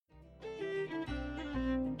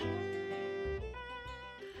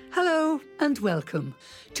and welcome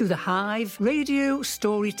to the Hive Radio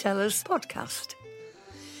Storytellers podcast.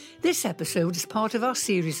 This episode is part of our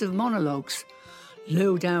series of monologues,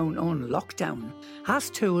 Lowdown on Lockdown, as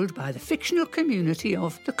told by the fictional community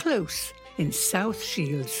of The Close in South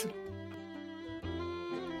Shields.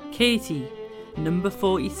 Katie, number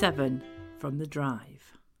 47, from the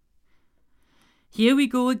drive. Here we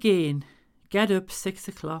go again. Get up 6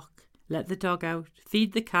 o'clock, let the dog out,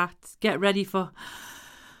 feed the cats, get ready for...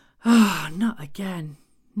 Oh, not again.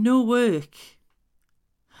 No work.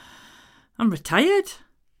 I'm retired.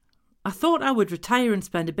 I thought I would retire and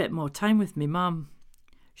spend a bit more time with me mum.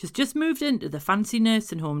 She's just moved into the fancy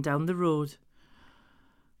nursing home down the road.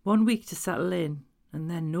 1 week to settle in,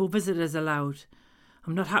 and then no visitors allowed.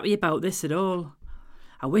 I'm not happy about this at all.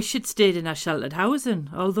 I wish she'd stayed in her sheltered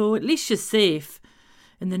housing, although at least she's safe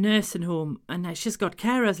in the nursing home, and she's got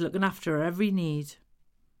carers looking after her every need.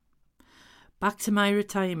 Back to my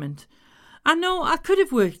retirement. I know I could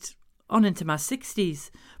have worked on into my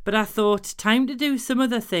 60s, but I thought time to do some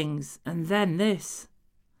other things, and then this.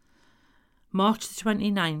 March the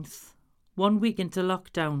 29th, 1 week into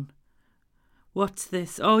lockdown. What's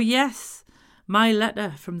this? Oh yes, my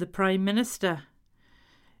letter from the Prime Minister.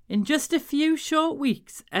 In just a few short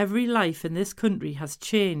weeks, every life in this country has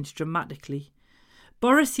changed dramatically.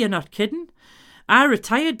 Boris, you're not kidding. I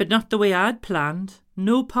retired, but not the way I'd planned.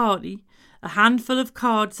 No party, a handful of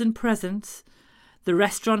cards and presents. The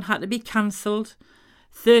restaurant had to be cancelled.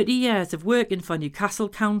 30 years of working for Newcastle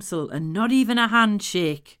Council and not even a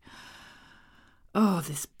handshake. Oh,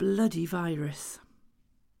 this bloody virus.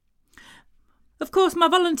 Of course, my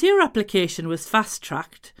volunteer application was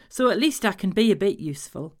fast-tracked, so at least I can be a bit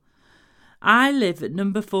useful. I live at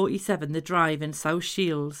number 47 The Drive in South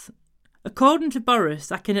Shields. According to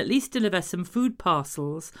Boris, I can at least deliver some food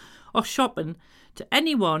parcels or shopping to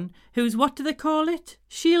anyone who's, what do they call it?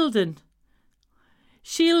 Shielded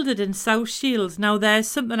in South Shields. Now there's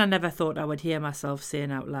something I never thought I would hear myself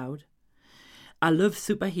saying out loud. I love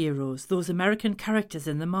superheroes, those American characters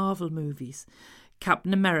in the Marvel movies.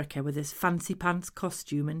 Captain America with his fancy pants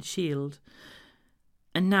costume and shield.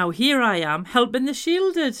 And now here I am, helping the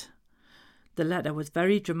shielded. The letter was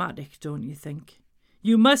very dramatic, don't you think?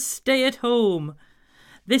 You must stay at home.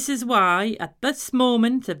 This is why, at this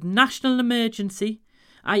moment of national emergency,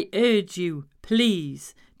 I urge you,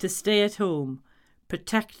 please, to stay at home,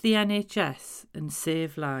 protect the NHS and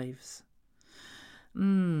save lives.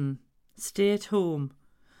 Stay at home.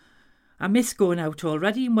 I miss going out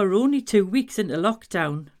already and we're only 2 weeks into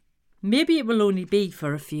lockdown. Maybe it will only be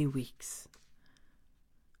for a few weeks.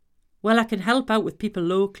 Well, I can help out with people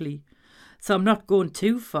locally, so I'm not going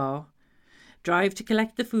too far. Drive to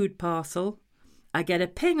collect the food parcel. I get a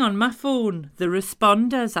ping on my phone, the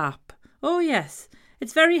Responders app. Oh yes,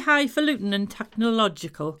 it's very highfalutin and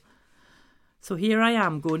technological. So here I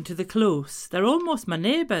am going to the Close. They're almost my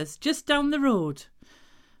neighbours, just down the road.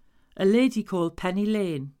 A lady called Penny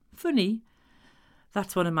Lane. Funny,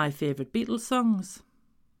 that's one of my favourite Beatles songs.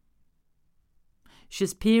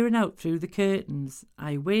 She's peering out through the curtains.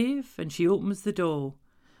 I wave and she opens the door.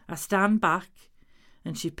 I stand back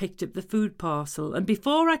and she picked up the food parcel, and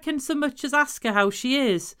before I can so much as ask her how she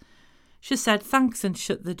is, she said thanks and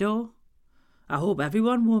shut the door. I hope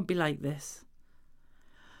everyone won't be like this.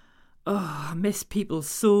 Oh, I miss people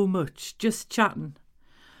so much, just chatting.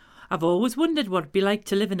 I've always wondered what it'd be like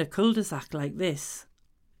to live in a cul-de-sac like this.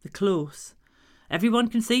 The Close. Everyone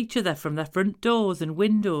can see each other from their front doors and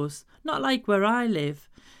windows, not like where I live.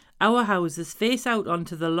 Our houses face out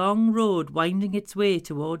onto the long road winding its way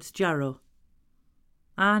towards Jarrow.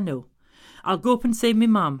 I know. I'll go up and see me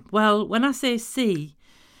mum. Well, when I say see,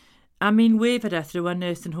 I mean wave at her through her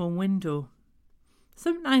nursing home window.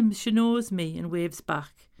 Sometimes she knows me and waves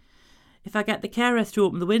back. If I get the carers to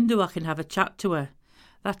open the window, I can have a chat to her.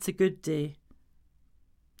 That's a good day.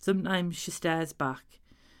 Sometimes she stares back,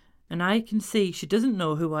 and I can see she doesn't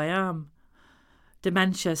know who I am.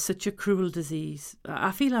 Dementia is such a cruel disease.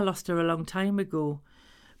 I feel I lost her a long time ago.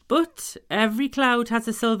 But every cloud has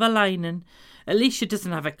a silver lining. At least she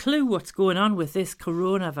doesn't have a clue what's going on with this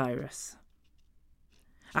coronavirus.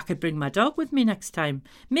 I could bring my dog with me next time.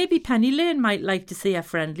 Maybe Penny Lane might like to see her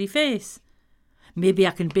friendly face. Maybe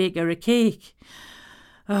I can bake her a cake.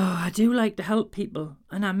 Oh, I do like to help people,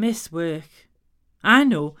 and I miss work. I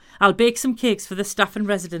know. I'll bake some cakes for the staff and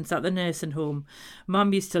residents at the nursing home.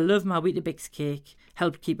 Mum used to love my Weetabix cake.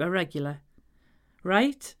 Helped keep her regular.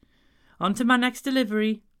 Right? On to my next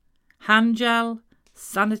delivery. Hand gel,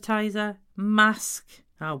 sanitizer, mask.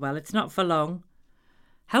 Oh, well, it's not for long.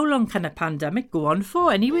 How long can a pandemic go on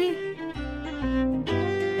for anyway?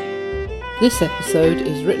 This episode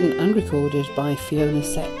is written and recorded by Fiona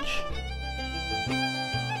Setch.